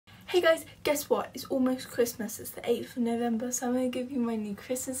Hey guys, guess what? It's almost Christmas. It's the 8th of November, so I'm going to give you my new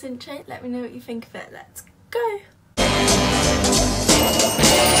Christmas intro. Let me know what you think of it. Let's go!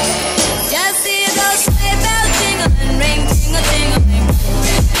 Just see those sleigh bells jingling, ring, tingle, tingle.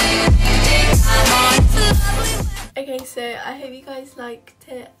 Okay, so I hope you guys liked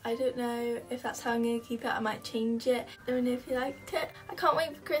it. I don't know if that's how I'm going to keep it. I might change it. Let me know if you liked it. I can't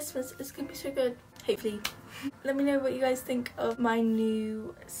wait for Christmas. It's going to be so good. Hopefully. Let me know what you guys think of my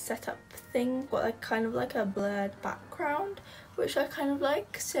new setup thing. Got like kind of like a blurred background, which I kind of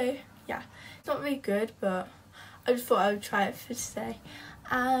like. So yeah, it's not very good, but I just thought I would try it for today.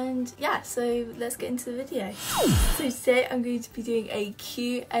 And yeah, so let's get into the video. So today I'm going to be doing a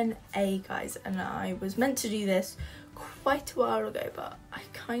Q&A, guys, and I was meant to do this quite a while ago, but I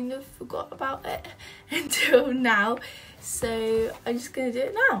kind of forgot about it until now. So I'm just gonna do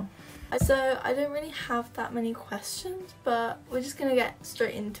it now. So I don't really have that many questions, but we're just gonna get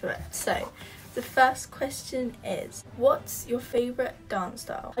straight into it. So the first question is, what's your favourite dance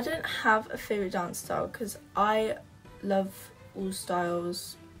style? I don't have a favourite dance style because I love all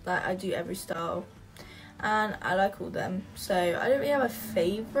styles. Like, I do every style and I like all of them. So I don't really have a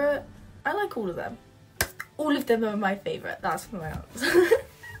favourite. I like all of them. All of them are my favourite. That's my answer.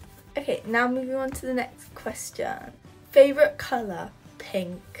 Okay, now moving on to the next question. Favourite colour?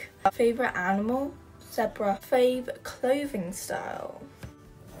 Pink. Favourite animal? Zebra. Favourite clothing style?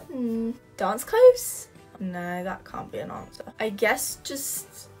 Dance clothes? No, that can't be an answer. I guess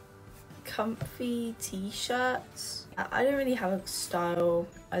just comfy t-shirts. I don't really have a style.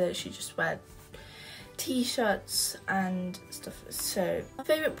 I literally just wear t-shirts and stuff. So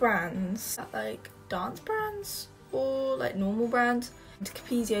favourite brands? Like dance brands or like normal brands?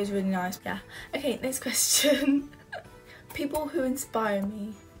 Capezio is really nice. Yeah. Okay, next question. People who inspire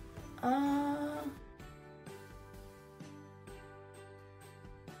me.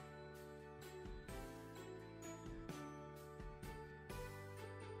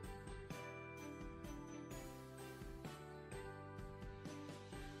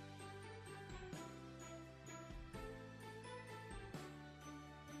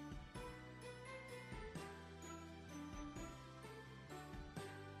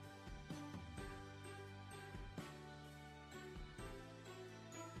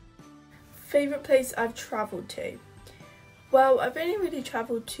 Favourite place I've travelled to? Well, I've only really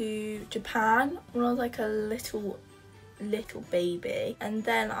travelled to Japan when I was like a little baby, and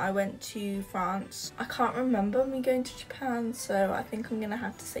then I went to France. I can't remember me going to Japan, so I think I'm gonna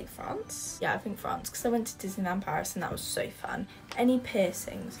have to say France. Yeah, I think France, because I went to Disneyland Paris and that was so fun. Any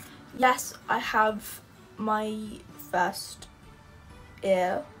piercings? Yes, I have my first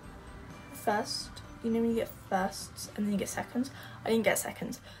ear. First, you know when you get firsts and then you get seconds? I didn't get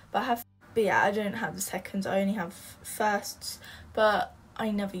seconds, but yeah, I don't have the seconds, I only have firsts, but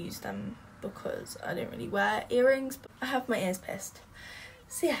I never use them because I don't really wear earrings, but I have my ears pierced.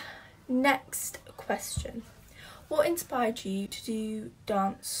 So yeah, next question. What inspired you to do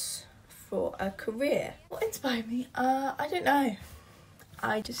dance for a career? What inspired me? I don't know.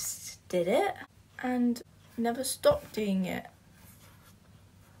 I just did it and never stopped doing it.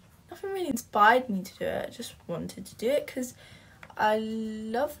 Nothing really inspired me to do it, I just wanted to do it because I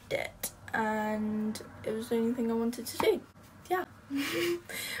loved it and it was the only thing I wanted to do. Yeah.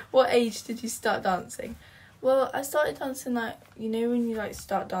 What age did you start dancing? Well, I started dancing like, you know when you like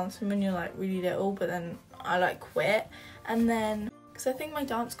start dancing when you're like really little, but then I like quit, and then because I think my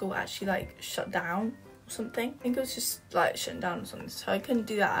dance school actually like shut down or something. I think it was just like shutting down or something, so I couldn't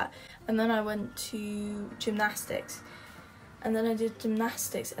do that. And then I went to gymnastics, and then I did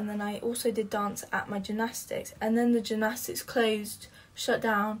gymnastics, and then I also did dance at my gymnastics, and then the gymnastics closed, shut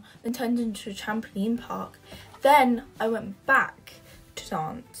down, then turned into a trampoline park. Then I went back to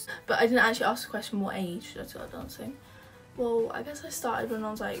dance, but I didn't actually ask the question, what age should I start dancing? Well, I guess I started when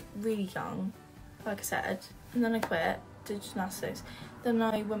I was like really young, like I said, and then I quit, did gymnastics. Then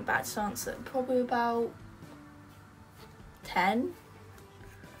I went back to dance at probably about 10.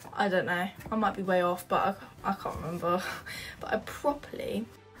 I don't know, I might be way off, but I can't remember. But I properly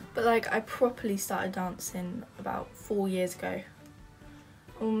started dancing about 4 years ago.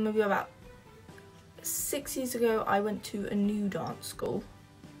 Or maybe about 6 years ago. I went to a new dance school,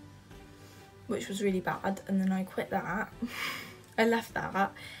 which was really bad, and then I quit that. I left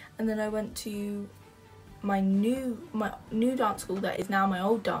that, and then I went to my new dance school that is now my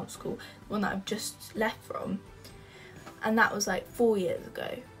old dance school, the one that I've just left from, and that was like 4 years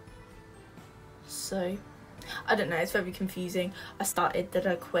ago. So I don't know, it's very confusing. I started, then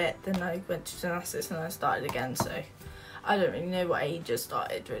I quit, then I went to gymnastics and I started again, so I don't really know what age I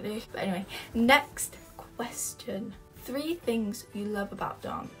started really. But anyway, next question. 3 things you love about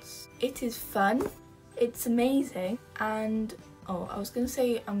dance. It is fun, it's amazing, and oh, I was gonna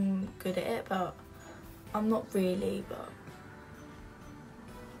say I'm good at it, but I'm not really, but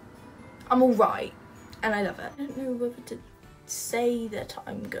I'm alright and I love it. I don't know whether to say that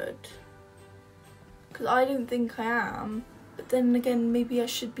I'm good, because I don't think I am, but then again maybe I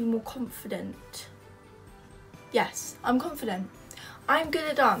should be more confident. Yes, I'm confident. I'm good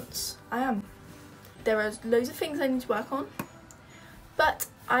at dance. I am. There are loads of things I need to work on, but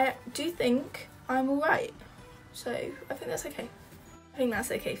I do think I'm alright. So I think that's okay. I think that's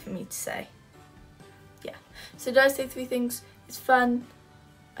okay for me to say. Yeah. So did I say 3 things? It's fun,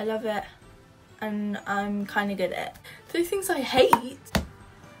 I love it, and I'm kind of good at it. 3 things I hate?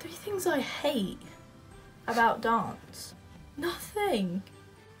 3 things I hate about dance? Nothing.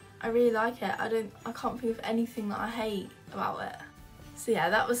 I really like it. I can't think of anything that I hate about it. So yeah,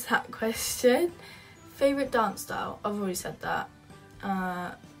 that was that question. Favourite dance style? I've already said that.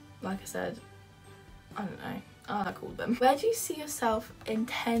 Like I said, I don't know. I like all of them. Where do you see yourself in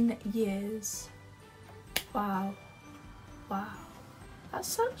 10 years? Wow. Wow.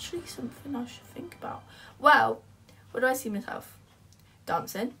 That's actually something I should think about. Well, where do I see myself?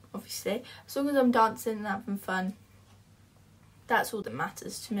 Dancing, obviously. As long as I'm dancing and having fun, that's all that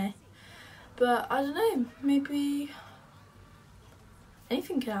matters to me. But I don't know, maybe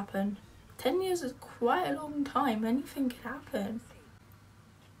anything could happen. 10 years is quite a long time. Anything could happen.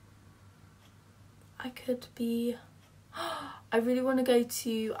 I could be... I really want to go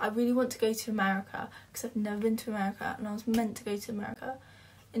to America, because I've never been to America, and I was meant to go to America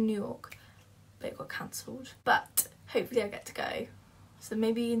in New York, but it got cancelled. But hopefully I get to go. So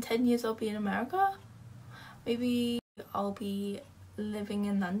maybe in 10 years I'll be in America. Maybe I'll be living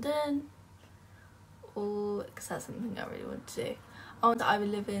in London, or because that's something I really want to do. I want to either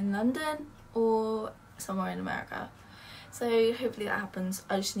live in London or somewhere in America. So hopefully that happens.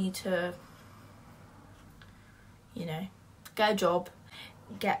 I just need to, you know, get a job,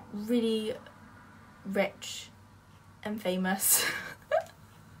 get really rich and famous,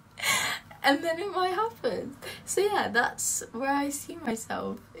 and then it might happen. So yeah, that's where I see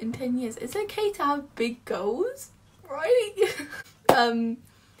myself in 10 years. It's okay to have big goals, right?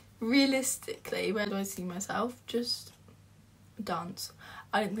 Realistically, where do I see myself? Just dance.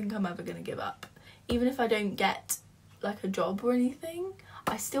 I don't think I'm ever gonna give up. Even if I don't get like a job or anything,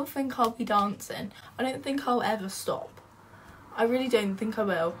 I still think I'll be dancing. I don't think I'll ever stop. I really don't think I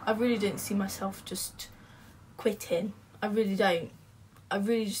will. I really don't see myself just quitting. I really don't. I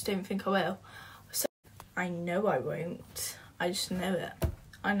really just don't think I will. So I know I won't. I just know it.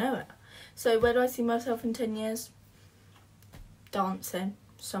 I know it. So where do I see myself in 10 years? Dancing.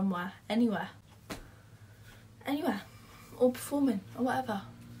 Somewhere. Anywhere. Anywhere. Or performing. Or whatever.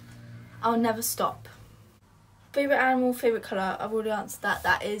 I'll never stop. Favourite animal, favourite colour, I've already answered that.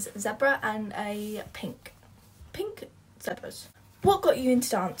 That is zebra and a pink zebras. What got you into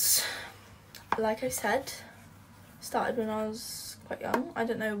dance? Like I said, started when I was quite young. I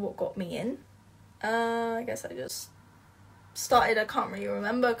don't know what got me in. I guess I just started. I can't really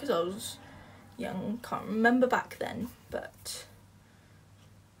remember because I was young. Can't remember back then, but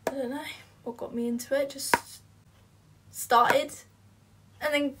I don't know what got me into it. Just started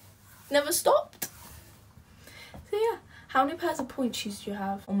and then never stopped. So yeah, how many pairs of point shoes do you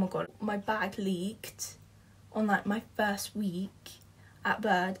have? Oh my god, my bag leaked on like my first week at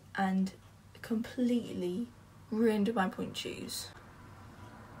Bird and completely ruined my point shoes.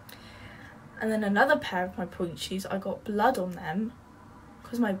 And then another pair of my point shoes, I got blood on them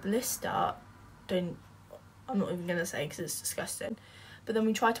because my blister, I'm not even gonna say because it's disgusting, but then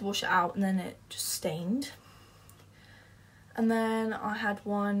we tried to wash it out and then it just stained. And then I had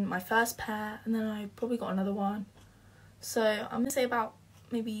one, my first pair, and then I probably got another one. So I'm gonna say about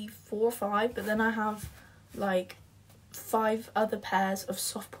maybe 4 or 5, but then I have like 5 other pairs of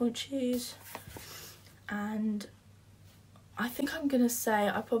soft point shoes, and I think I'm gonna say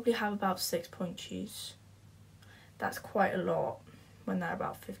I probably have about 6 point shoes. That's quite a lot when they're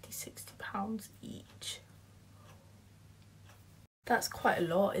about 50-60 pounds each. That's quite a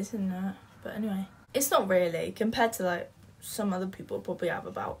lot, isn't it? But anyway, it's not really, compared to like some other people probably have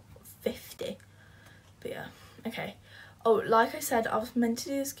about 50. But yeah, okay. Oh, like I said, I was meant to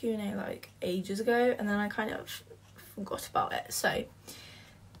do this Q&A like ages ago, and then I kind of forgot about it. So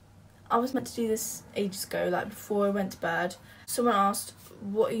I was meant to do this ages ago, like before I went to Bird. Someone asked,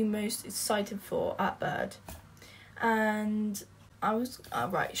 what are you most excited for at Bird? And I was,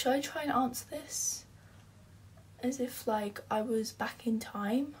 right, should I try and answer this as if like I was back in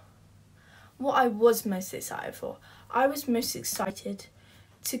time? What I was most excited for? I was most excited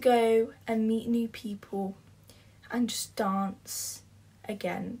to go and meet new people and just dance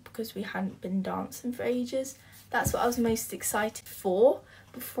again, because we hadn't been dancing for ages. That's what I was most excited for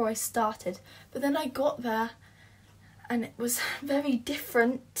before I started. But then I got there and it was very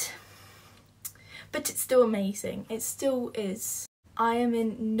different. But it's still amazing. It still is. I am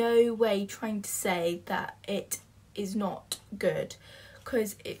in no way trying to say that it is not good,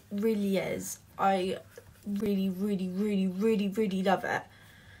 because it really is. I really, really, really, really, really love it.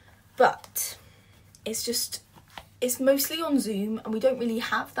 But it's mostly on Zoom, and we don't really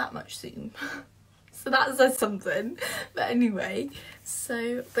have that much Zoom. So that says something. But anyway,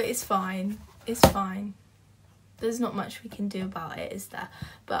 but it's fine. It's fine. There's not much we can do about it, is there?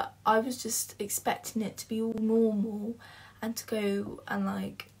 But I was just expecting it to be all normal and to go and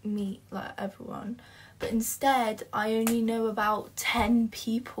like meet like everyone. But instead, I only know about 10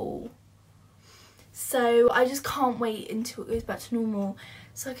 people. So I just can't wait until it goes back to normal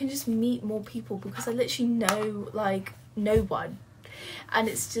so I can just meet more people, because I literally know like no one. And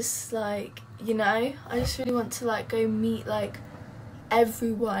it's just like, you know, I just really want to like go meet like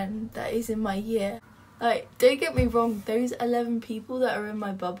everyone that is in my year. Like, don't get me wrong, those 11 people that are in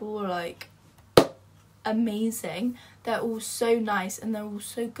my bubble are like amazing. They're all so nice and they're all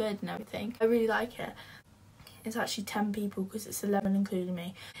so good and everything. I really like it. It's actually 10 people because it's 11 including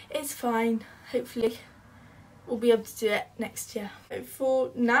me. It's fine. Hopefully we'll be able to do it next year.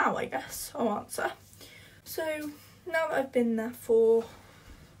 For now, I guess, I'll answer. So now that I've been there for,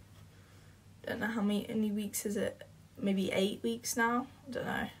 don't know how many weeks is it? Maybe 8 weeks now? I don't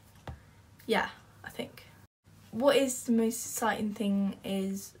know. Yeah, I think. What is the most exciting thing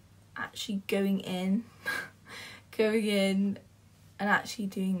is actually going in and actually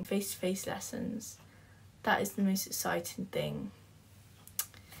doing face-to-face lessons. That is the most exciting thing.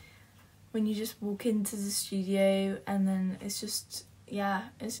 When you just walk into the studio and then it's just, yeah,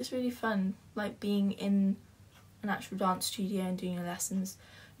 it's just really fun, like being in an actual dance studio and doing your lessons,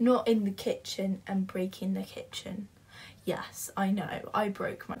 not in the kitchen and breaking the kitchen. Yes, I know, I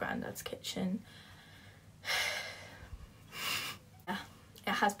broke my granddad's kitchen. Yeah,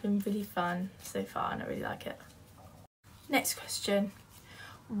 it has been really fun so far and I really like it. Next question.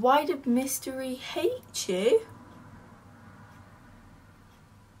 Why did Mystery hate you?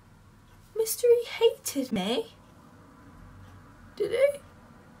 Mystery hated me? Did he?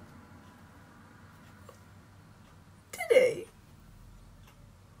 Did he?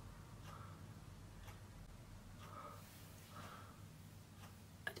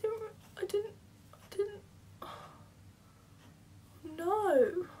 I didn't.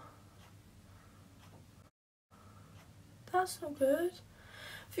 No. That's not good.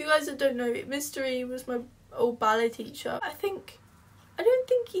 For you guys that don't know, Mystery was my old ballet teacher. I don't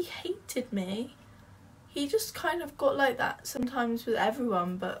think he hated me. He just kind of got like that sometimes with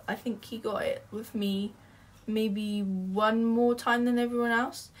everyone, but I think he got it with me maybe one more time than everyone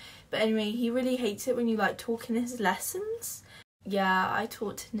else. But anyway, he really hates it when you like talk in his lessons. Yeah, I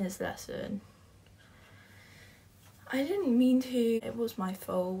talked in his lesson. I didn't mean to. It was my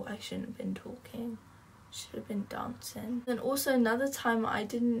fault. I shouldn't have been talking. Should have been dancing. And also another time I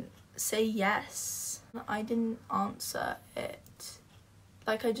didn't say yes. I didn't answer it.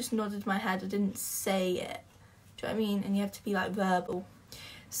 Like I just nodded my head. I didn't say it. Do you know what I mean? And you have to be like verbal.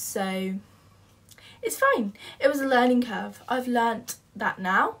 So it's fine. It was a learning curve. I've learnt that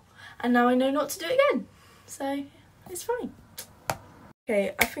now. And now I know not to do it again. So it's fine.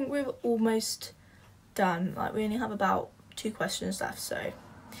 Okay, I think we're almost done. Like we only have about 2 questions left. So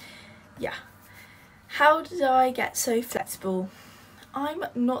yeah. How did I get so flexible? I'm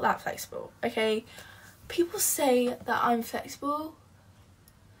not that flexible, okay? People say that I'm flexible,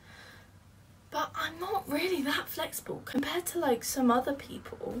 but I'm not really that flexible compared to like some other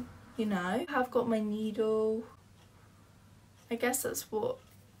people, you know? I've got my needle. I guess that's what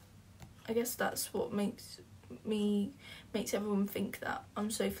makes everyone think that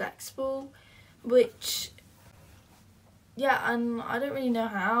I'm so flexible, which, yeah, and I don't really know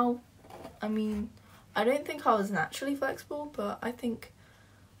how. I mean, I don't think I was naturally flexible, but I think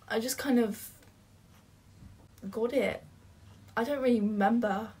I just kind of got it. I don't really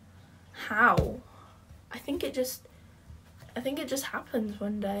remember how. I think it just happens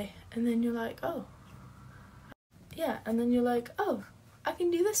one day and then you're like, oh. Yeah, and then you're like, oh, I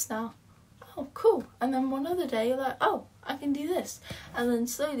can do this now. Oh, cool. And then one other day you're like, oh, I can do this. And then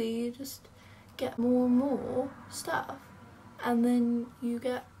slowly you just get more and more stuff and then you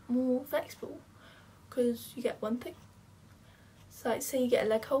get more flexible. Because you get one thing. So like say you get a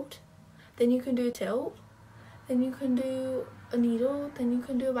leg hold, then you can do a tilt, then you can do a needle, then you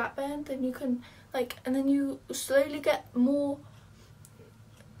can do a back bend, then you can like, and then you slowly get more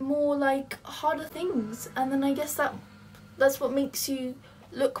more like harder things, and then I guess that's what makes you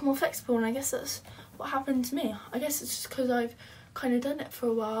look more flexible, and I guess that's what happened to me. I guess it's just because I've kind of done it for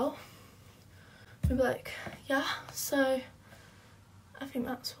a while. Maybe like, yeah, so I think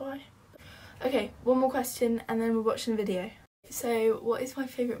that's why. Okay, one more question and then we're watching the video. So what is my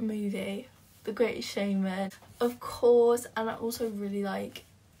favourite movie? The Greatest Showman, of course, and I also really like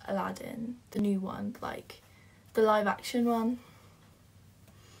Aladdin, the new one, like the live action one.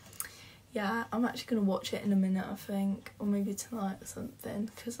 Yeah, I'm actually going to watch it in a minute, I think, or maybe tonight or something,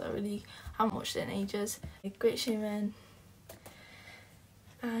 because I really haven't watched it in ages. Greatest Showman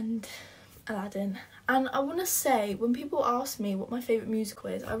and Aladdin. And I want to say, when people ask me what my favourite musical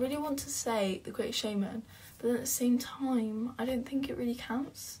is, I really want to say The Greatest Showman, but then at the same time, I don't think it really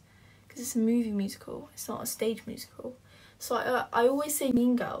counts, because it's a movie musical, it's not a stage musical. So I always say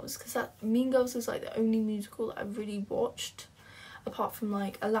Mean Girls, because Mean Girls is like the only musical that I've really watched, apart from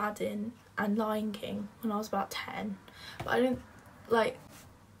like Aladdin and Lion King when I was about 10. But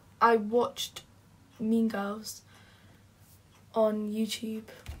I watched Mean Girls on YouTube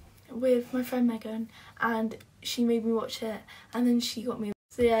with my friend Megan, and she made me watch it, and then she got me,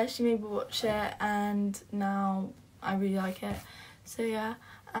 so yeah, she made me watch it, and now I really like it. So yeah,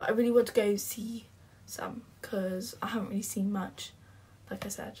 I really want to go see some, because I haven't really seen much. Like I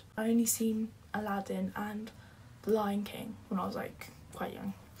said, I only seen Aladdin and The Lion King when I was like quite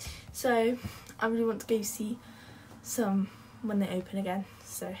young, so I really want to go see some when they open again.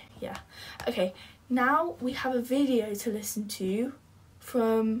 So yeah, okay, now we have a video to listen to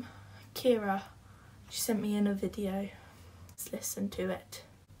from Kira. She sent me in a video. Let's listen to it.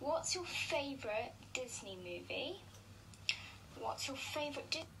 What's your favourite Disney movie? What's your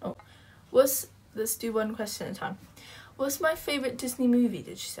favourite Let's do one question at a time. What's my favourite Disney movie,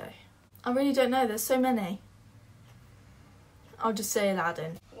 did you say? I really don't know, there's so many. I'll just say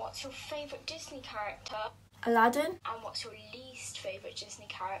Aladdin. What's your favourite Disney character? Aladdin. And what's your least favourite Disney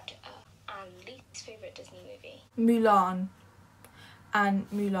character and least favourite Disney movie? Mulan.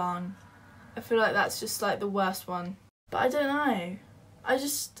 And Mulan. I feel like that's just like the worst one. But I don't know.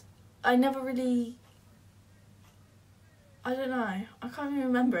 I never really... I don't know. I can't even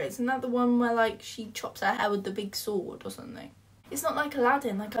remember it. Isn't that the one where like she chops her hair with the big sword or something? It's not like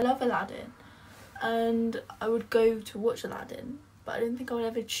Aladdin. Like, I love Aladdin. And I would go to watch Aladdin. But I don't think I would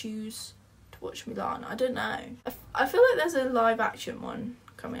ever choose to watch Mulan. I don't know. I feel like there's a live action one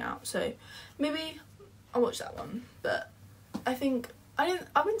coming out. So maybe I'll watch that one. But I think... I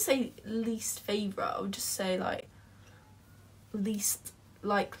wouldn't say least favourite, I would just say like least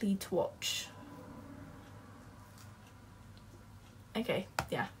likely to watch. Okay,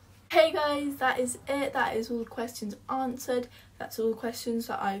 yeah. Hey guys, that is it. That is all the questions answered. That's all the questions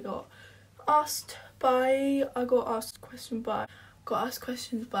that I got asked by. I got asked questions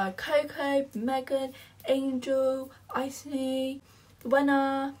by Coco, Megan, Angel, Icey, the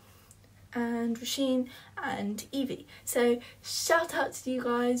winner, and Rasheen and Evie. So shout out to you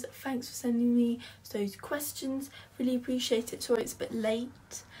guys, thanks for sending me those questions, really appreciate it. Sorry it's a bit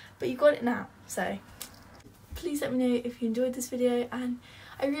late, but you got it now, so please let me know if you enjoyed this video, and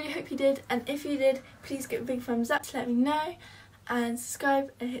I really hope you did, and if you did, please give a big thumbs up to let me know, and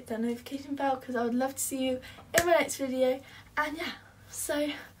subscribe and hit that notification bell, because I would love to see you in my next video. And yeah, so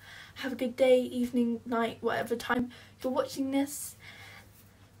have a good day, evening, night, whatever time you're watching this.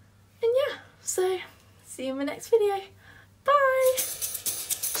 And yeah, so see you in my next video.